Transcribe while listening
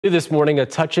This morning, a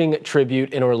touching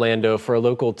tribute in Orlando for a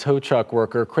local tow truck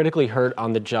worker critically hurt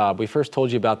on the job. We first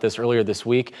told you about this earlier this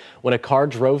week when a car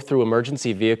drove through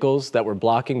emergency vehicles that were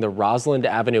blocking the Roslyn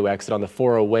Avenue exit on the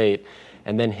 408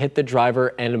 and then hit the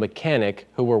driver and a mechanic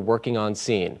who were working on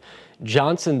scene.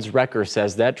 Johnson's Wrecker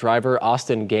says that driver,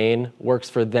 Austin Gain, works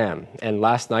for them. And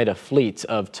last night, a fleet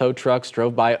of tow trucks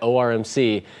drove by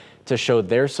ORMC to show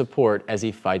their support as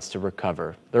he fights to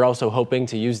recover. They're also hoping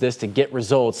to use this to get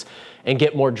results and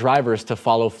get more drivers to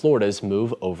follow Florida's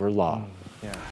Move Over law.